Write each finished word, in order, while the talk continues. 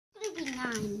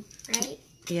time, right?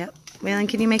 Yep. Waylon,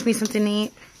 can you make me something to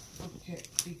eat?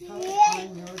 Okay,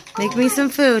 Make me some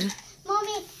food.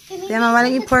 Mommy, Emma, why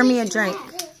don't you pour me a drink?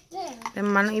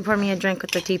 Emma, why don't you pour me a drink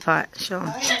with the teapot? Show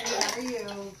him.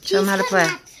 Show him how to play.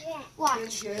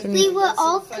 Watch. Can We you, will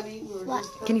all what?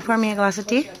 can you pour me a glass of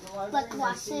tea? Look,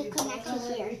 watch. They connect to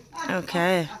here.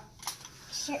 Okay.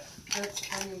 Sure.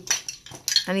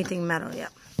 Anything metal,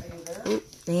 yep. Ooh,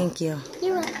 thank you.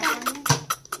 You're welcome.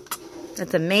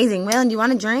 That's amazing. Waylon, do you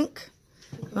want a drink?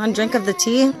 You want a drink of the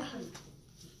tea?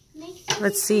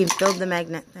 Let's see. Build the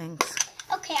magnet things.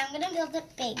 Okay, I'm gonna build it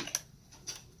big.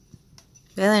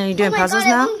 Waylon, are you doing oh my puzzles God,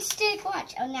 now? It won't stick.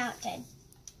 Watch. Oh, now it did.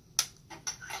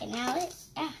 Okay, now it.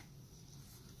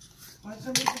 Want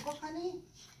some read the book, honey?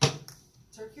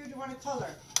 Turkey, or do you want a color?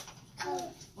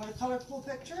 Want a color cool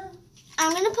picture?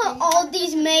 I'm gonna put all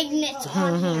these magnets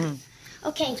on here.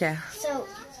 Okay. Okay. So,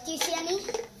 do you see any?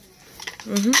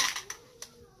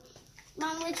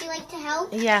 Mom, would you like to help?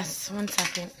 Yes, 1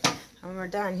 second. When we're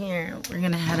done here, we're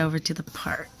going to head over to the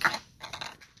park.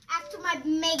 After my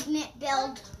magnet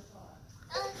build.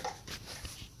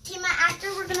 Tima, after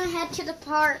we're gonna head to the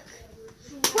park.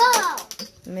 Whoa!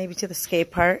 Maybe to the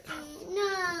skate park.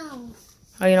 No.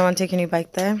 Oh, you don't want to take a new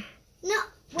bike there? No.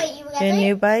 Wait, you got Your it?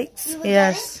 new bikes? You will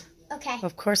Yes. get it? Okay.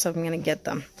 Of course I'm going to get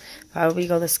them. Why would we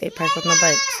go to the skate park with my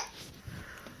bikes?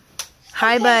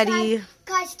 Hi, buddy.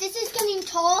 Guys, this is getting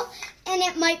tall and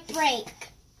it might break.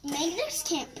 Magnets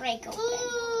can't break open.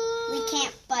 We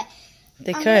can't, but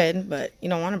They could, but you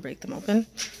don't want to break them open.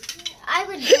 I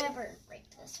would never break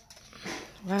this.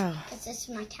 Wow, Because this is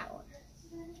my tower.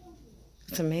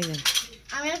 it's amazing.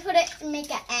 I'm going to put it and make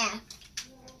an F.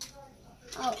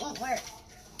 Oh, it won't work.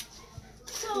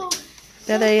 So,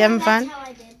 Dad, are you having fun? that's how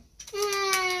I did.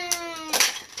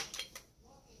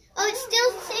 Oh, it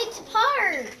still takes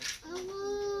part.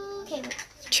 Okay,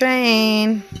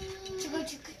 Train.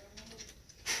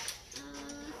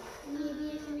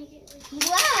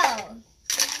 Whoa!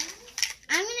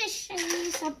 I'm gonna show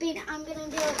you something. I'm gonna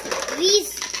do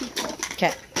these people.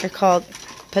 Okay, they're called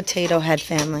potato head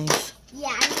families. Yeah,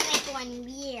 I'm gonna make one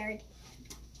weird.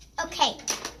 Okay,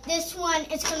 this one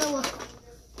is gonna look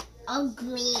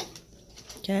ugly.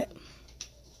 Okay.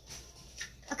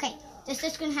 Okay, this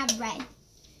is gonna have red.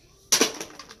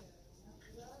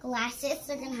 Glasses,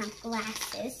 they're gonna have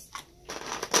glasses.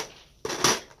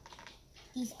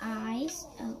 These eyes.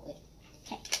 Oh, wait.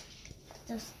 Okay.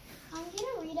 Those. I'm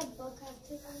gonna read a book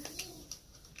after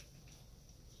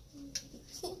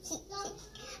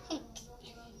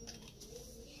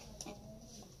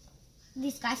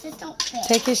These glasses don't fit.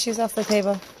 Take your shoes off the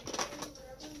table.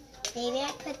 Maybe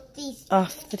I put these.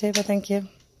 Off the table, thank you.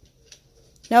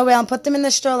 No, Waylon, put them in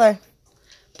the stroller.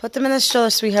 Put them in the stroller,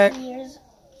 sweetheart. Ears.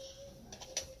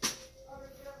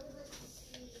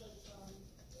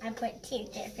 I put 2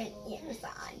 different ears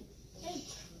on.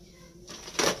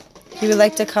 You would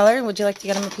like to color? Would you like to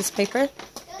get him a piece of paper?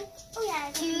 Oh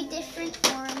yeah, 2 different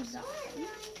arms on.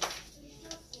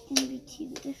 Maybe 2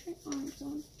 different arms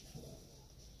on.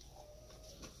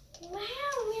 Wow,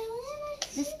 really?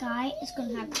 This guy is going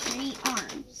to have 3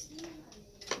 arms.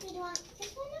 You want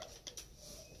this one?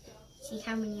 See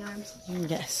how many arms?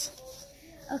 Yes.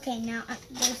 Okay, now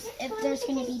if there's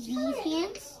going to be these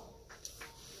hands.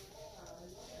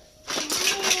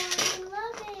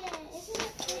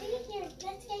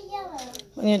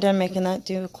 When you're done making that,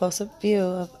 do a close-up view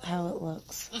of how it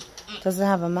looks. Doesn't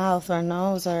have a mouth or a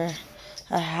nose or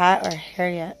a hat or hair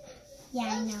yet. Yeah,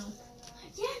 I know.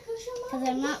 Because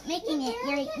I'm not making it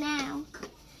right now.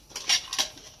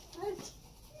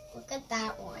 Look at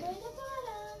that one.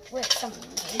 With something.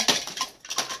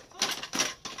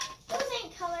 Those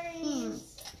ain't coloring.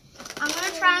 I'm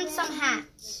going to try on some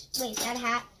hats. Wait, that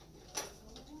hat.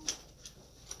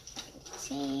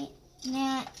 See,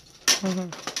 net.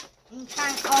 I'm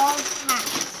trying all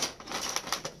hats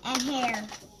and hair.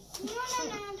 No,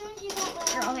 don't do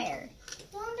that. Girl hair.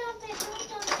 Don't dump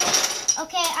it.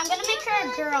 Okay, I'm gonna make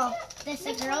her a girl. This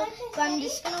a girl, but I'm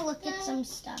just gonna look at some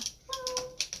stuff.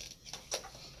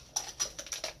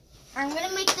 I'm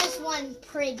gonna make this one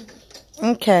pretty.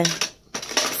 Okay.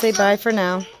 Say bye for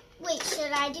now. Wait,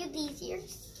 should I do these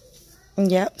ears?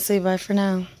 Yep, say bye for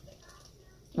now.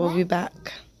 We'll be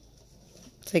back.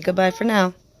 Say goodbye for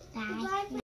now.